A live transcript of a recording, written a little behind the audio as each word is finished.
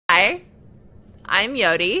Hi, I'm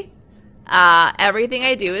Aoedi. Everything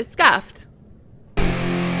I do is scuffed.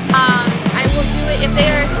 I will do it if they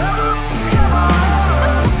are.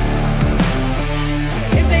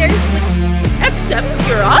 If they are. Accepts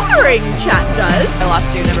your offering, chat does. I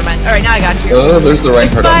lost you. Never mind. All right, now I got you. Oh, there's the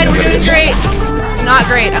right card. Fine, we're doing great. Not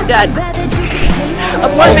great. I'm dead.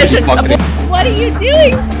 Abort mission. What are you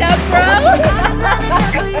doing, step bro?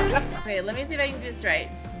 Okay, let me see if I can do this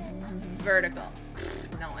right. Vertical.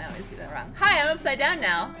 No, I always do that wrong. Hi, I'm upside down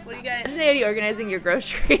now. What do you guys? Aoedi organizing your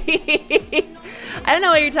groceries. I don't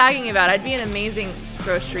know what you're talking about. I'd be an amazing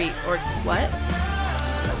grocery or what?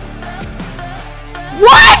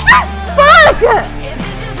 What? Fuck!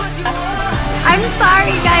 I'm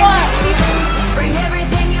sorry, guys. Bring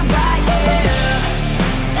everything you got, yeah.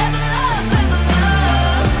 Level up, level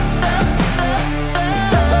up.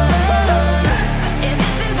 If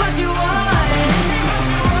this is what you want,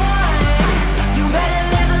 you better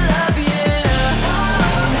level up, yeah.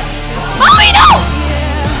 Mommy, no!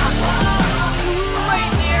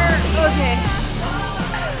 Right there. Okay.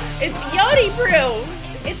 It's Aoedi proof.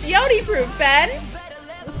 It's Aoedi proof, Ben.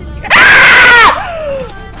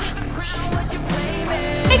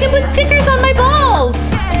 I can put stickers on my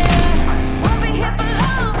balls. Won't be here for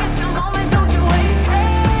long. It's your moment, don't you waste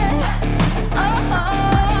it. Oh,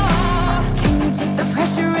 can you take the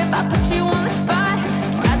pressure if I put you on the spot?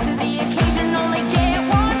 Rise to the occasion, only get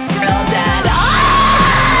one shot. Real dead.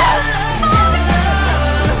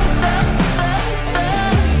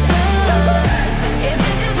 If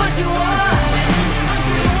this is what you want,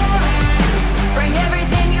 bring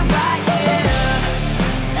everything you got, yeah.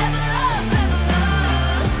 Level up, level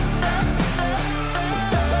up.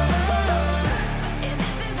 If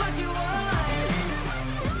this is what you want.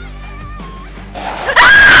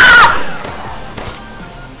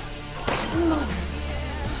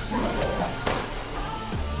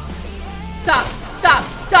 Stop! Stop!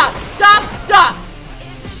 Stop! Stop! Stop!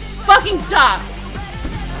 Fucking stop!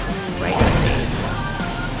 Right in the face.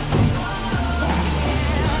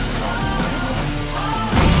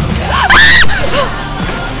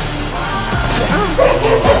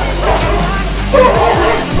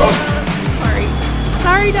 Sorry.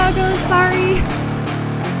 Sorry, doggo. Sorry.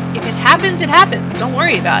 If it happens, it happens. Don't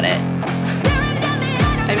worry about it.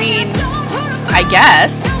 I mean, I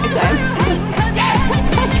guess.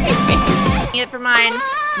 It for mine.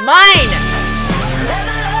 Mine!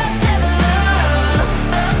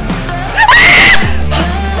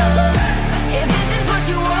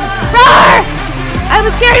 Roar! I'm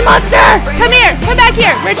a scary monster! Come here! Come back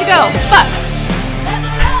here! Where'd you go? Fuck!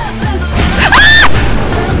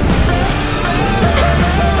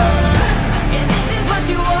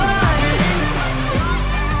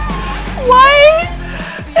 Why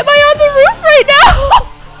am I on the roof right now?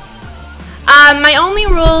 My only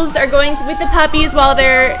rules are going with the puppies while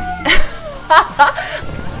they're...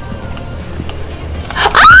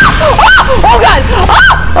 Oh god!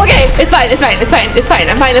 Oh! Okay, it's fine, it's fine, it's fine, it's fine,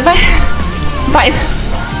 I'm fine, I'm fine. I'm fine.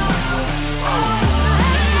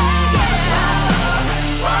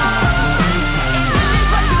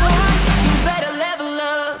 You better level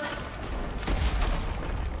up.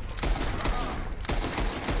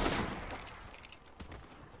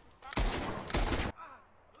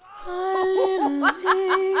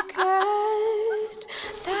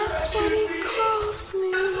 That's what he calls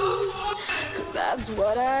me. 'Cause that's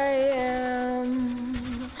what I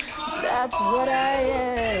am. That's what I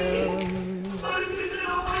am.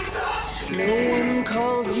 No one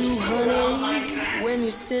calls you honey when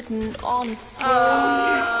you're sitting on a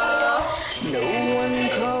throne. No one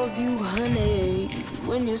calls you honey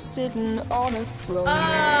when you're sitting on a throne.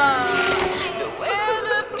 Beware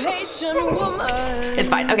the patient woman. It's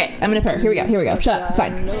fine, okay, I'm gonna purr. Here we go, here we go. Shut up, it's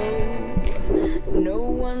fine. No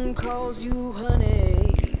one calls you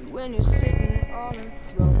honey when you're sitting on a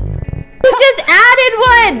throne. You just added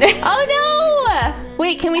one. Oh no!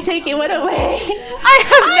 Wait, can we take it away? I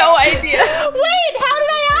have no idea. Wait, how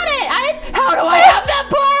did I add it? How do I have that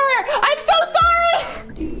bar? I'm so sorry!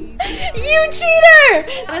 You cheater.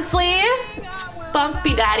 Honestly,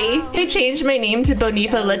 Bumpy Daddy. I changed my name to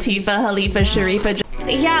Bonifa, Latifa, Halifa, Sharifa.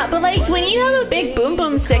 Yeah, but like when you have a big boom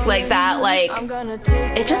boom stick like that, like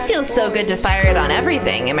it just feels so good to fire it on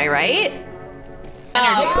everything. Am I right?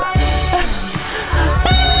 Oh.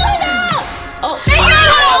 Oh. Did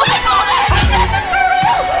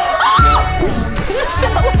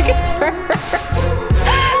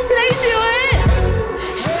I do it?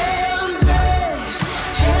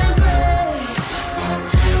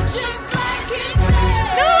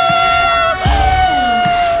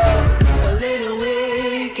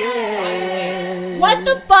 What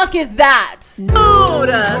the fuck is that? Dude. Oh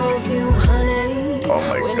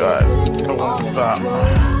my god. I won't stop.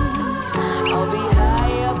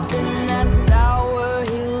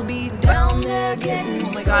 Oh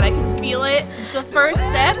my god, I can feel it. The first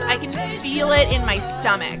sip, I can feel it in my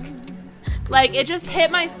stomach. Like, it just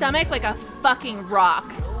hit my stomach like a fucking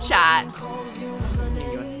rock, chat. Oh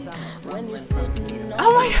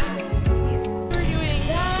my god. What are you doing?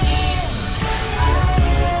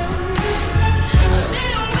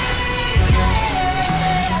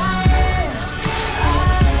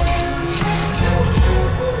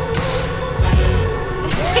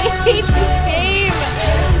 I hate this game.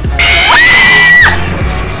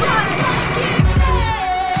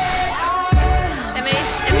 Am I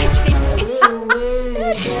changing?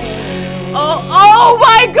 Oh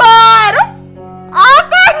my god!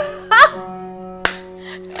 Offer!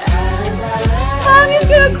 Mommy's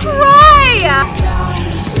gonna cry!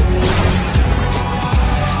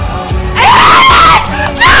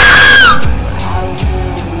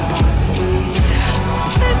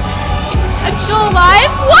 I'm still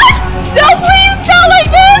alive? What? No, please, not like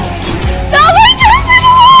this! Not like this!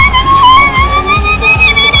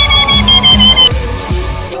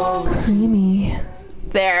 Creamy.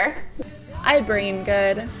 There. I brain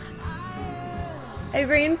good. I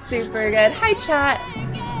brain super good. Hi, chat.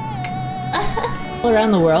 All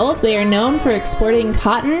around the world, they are known for exporting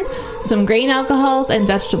cotton, some grain alcohols, and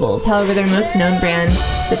vegetables. However, their most known brand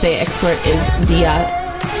that they export is these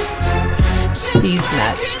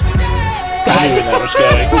nuts. I knew where that was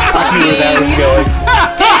going. I knew where that was going.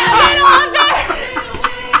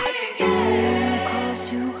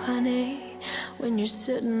 Calls you honey when you're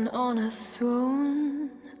sitting on a throne.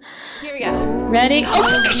 Here we go. Ready? Oh,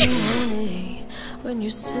 When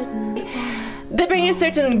you're sitting They bring a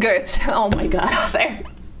certain girth. Oh my god, there.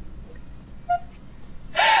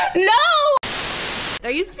 No!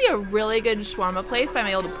 There used to be a really good shawarma place by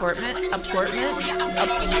my old apartment.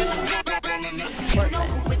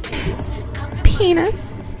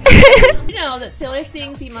 Penis. You know that sailors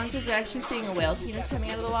seeing sea monsters are actually seeing a whale's penis coming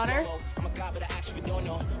out of the water?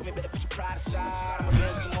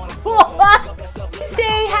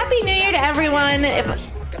 Stay happy New Year to everyone.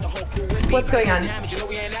 What's going on?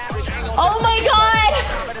 Oh my god!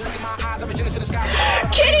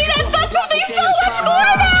 Kitty, that fucks with me so much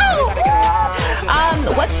more now!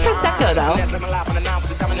 What's Prosecco though?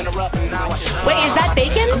 Wait, is that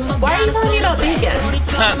bacon? Why are you telling me about bacon?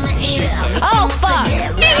 Oh fuck!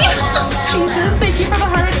 Jesus, thank you for the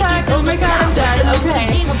heart attack. Oh my god, I'm dead. Okay.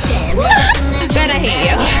 Ben, I hate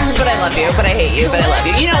you. But I love you. But I hate you. But I love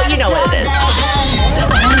you. You know what it is.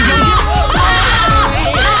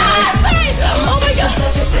 Oh my god.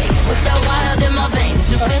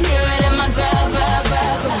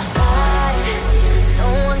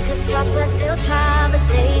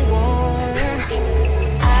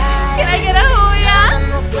 Can I get a oh yeah?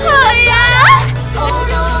 Oh yeah! Oh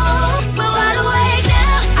no, we're wide awake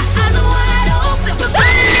now. Eyes are wide open. We're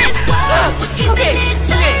burning this world. We're keeping it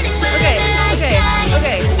turning. Okay.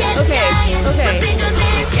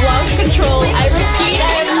 Lost control. I repeat,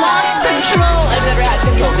 I have lost control. I've never had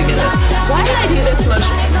control because of. Why did I do this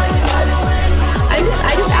motion? Oh my god. I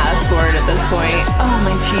just asked for it at this point. Oh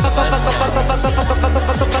my cheek.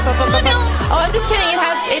 Oh, I'm just kidding.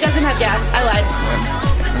 It doesn't have gas. I lied.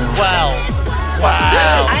 Wow.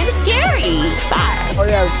 I'm scary. Bye. Oh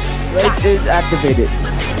yeah, race is activated.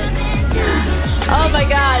 Oh my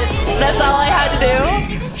god. That's all I had to do?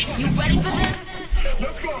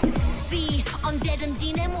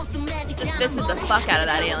 Just fisted the fuck out of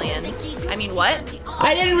that alien. I mean, what?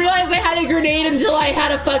 I didn't realize I had a grenade until I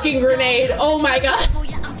had a fucking grenade. Oh my god.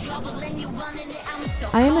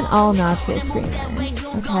 I am an all-natural screamer.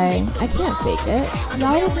 Okay, I can't fake it.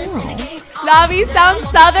 Y'all would know. Navi sounds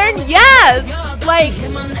southern? Yes! Like,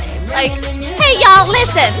 hey y'all,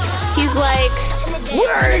 listen! He's like,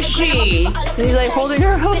 where is she? And he's like holding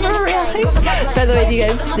her over her railing. By the way, do you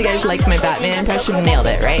guys like my Batman impression? Nailed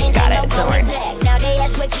it, right? Got it, don't worry. I'm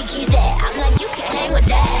so confused.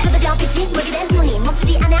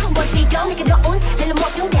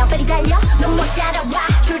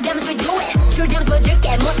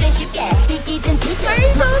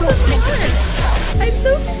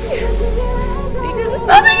 Because it's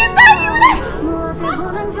popping inside you!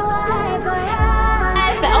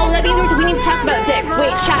 Oh, that means we need to talk about dicks.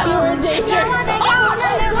 Wait, chat. We're in danger.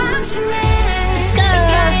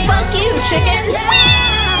 Fuck you, chicken.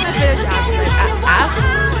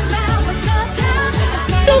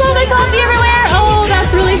 Spilled all my coffee everywhere. Oh,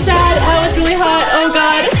 that's really sad. Oh, it's really hot. Oh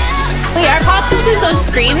god. Wait, are pop filters those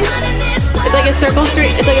screens? It's like a circular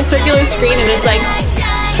screen, and it's like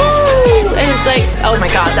Woo! And it's like, oh my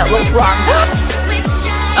god, that looks wrong.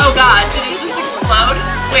 Oh god, did he just explode?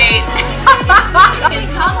 Wait. Can you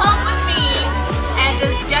come home with me and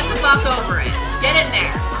just get the fuck over it? Get in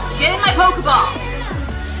there. Get in my Pokeball.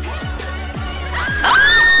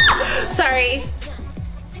 Sorry.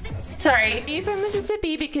 Sorry. You from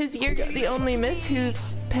Mississippi because you're the only miss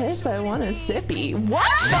who's pissed I want a sippy. What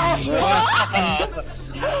the fuck?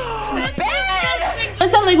 It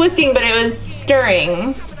sounded like whisking, but it was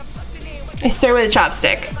stirring. I stir with a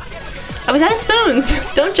chopstick. I was out of spoons.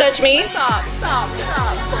 Don't judge me. Stop, stop,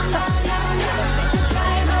 stop.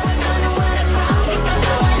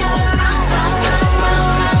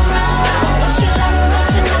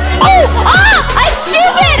 Oh! Ah! I'm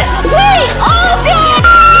stupid! Wait! Oh god!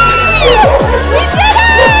 We did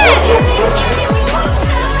it!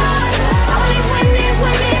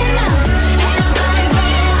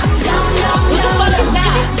 What the fuck is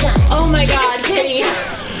that? Oh my god, Kitty.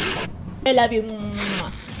 I love you.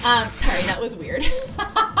 Sorry, that was weird.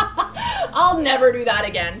 I'll never do that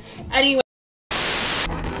again. Anyway. Oh,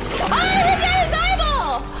 look at his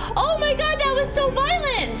eyeball! Oh my god, that was so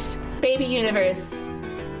violent! Baby universe.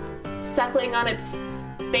 Suckling on its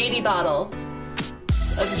baby bottle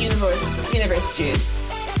of universe juice.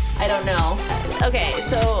 I don't know. Okay,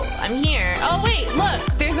 so I'm here. Oh wait, look,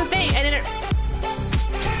 there's a thing, and then it...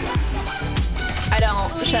 I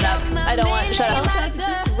don't. Shut up. I don't want. Shut up.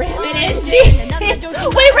 Just ram it into.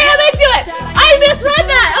 Wait, ram into it. I misread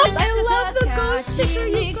that. Oh, I love the ghost sticker,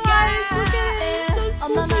 you guys. Look at it. It's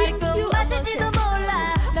so cute.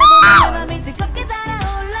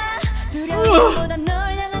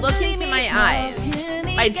 Look into my eyes.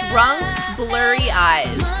 My drunk, blurry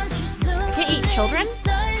eyes. I can't eat children.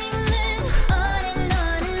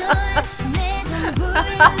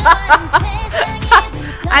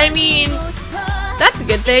 I mean. That's a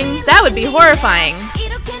good thing. That would be horrifying.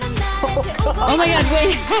 Oh my god,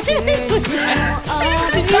 wait.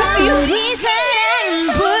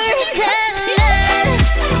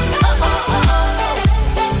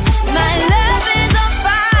 My love is on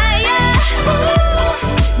fire.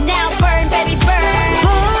 Now burn, baby, burn.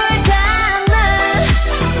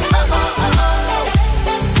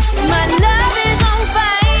 My love is on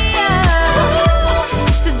fire.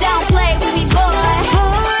 So don't play with me, boy.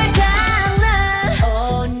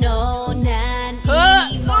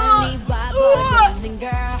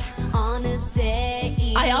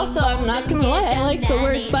 I'm not gonna lie, I like the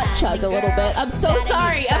word butt chug a little bit. I'm so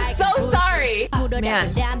sorry. I'm so sorry. Man,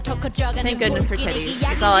 thank goodness for titties.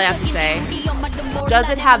 That's all I have to say. Does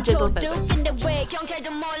it have jizzle physics?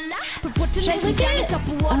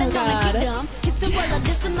 Oh god.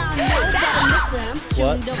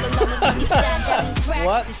 What?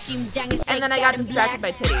 What? And then I got distracted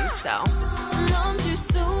by titties, so.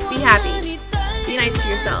 Be happy. Be nice to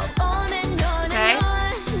yourselves. Okay?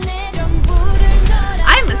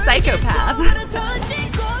 I'm a psychopath.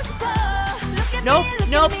 Nope,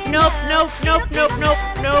 nope, nope, nope, nope, nope, nope,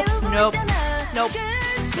 nope, nope, nope,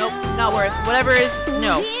 nope, not worth. Whatever is,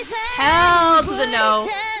 no. Hell to the no.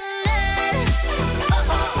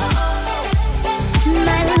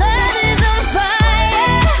 My love is on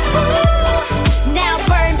fire. Now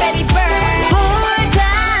burn, baby, burn.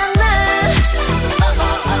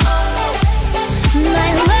 My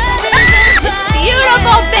love is on fire.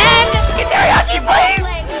 Beautiful, Ben. Get teriyaki, please.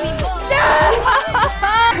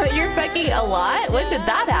 You're fucking a lot? When did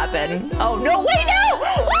that happen? Oh no, wait, no!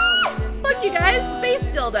 Ah! Look, you guys,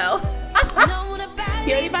 space dildo.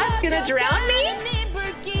 Yoibot's gonna drown me?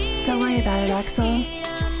 Don't worry about it, Axel.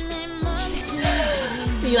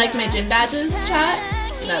 You like my gym badges, chat?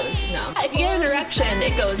 That was, no. If you get an erection,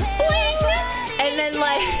 it goes boing! And then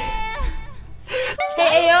like...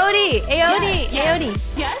 Hey, Aoedi! Aoedi! Yes, yes. Aoedi!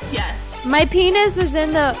 Yes, yes. My penis was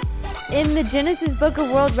in the Guinness Book of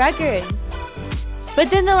World Records. But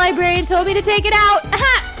then the librarian told me to take it out.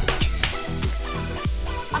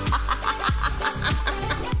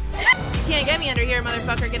 You can't get me under here,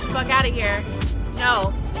 motherfucker. Get the fuck out of here.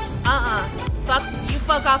 No. Fuck. You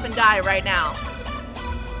fuck off and die right now.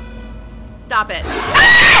 Stop it.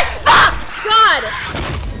 God!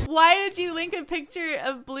 Why did you link a picture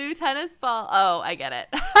of blue tennis ball? Oh, I get it.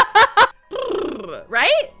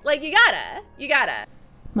 Right? Like, you gotta.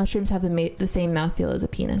 Mushrooms have the same mouthfeel as a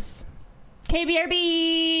penis.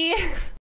 KBRB!